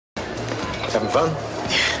Having fun?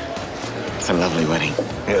 It's a lovely wedding.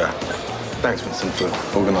 Yeah. Thanks, Vincent,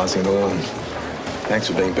 for organising it all, and thanks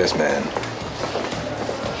for being best man.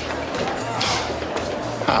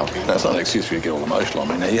 Oh, that's not an excuse for you to get all emotional. I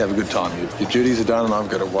mean, Now, you have a good time. Your duties are done, and I've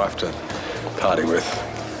got a wife to party with.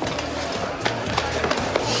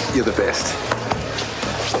 You're the best.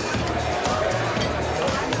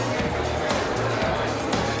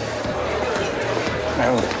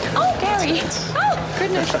 Oh, Gary. Oh,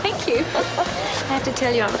 goodness, thank you. I have to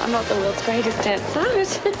tell you, I'm not the world's greatest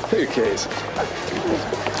dancer. Who cares?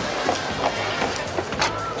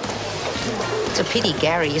 It's a pity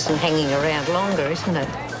Gary isn't hanging around longer, isn't it?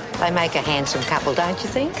 They make a handsome couple, don't you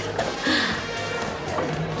think?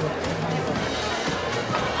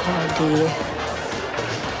 Oh, dear.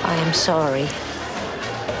 I am sorry.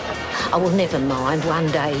 Oh, well, never mind.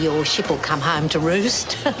 One day your ship will come home to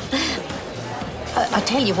roost. I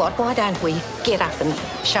tell you what, why don't we get up and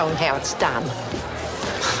show them how it's done?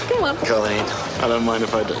 Come on. Colleen, I don't mind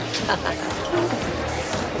if I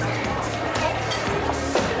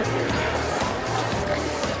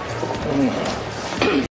do.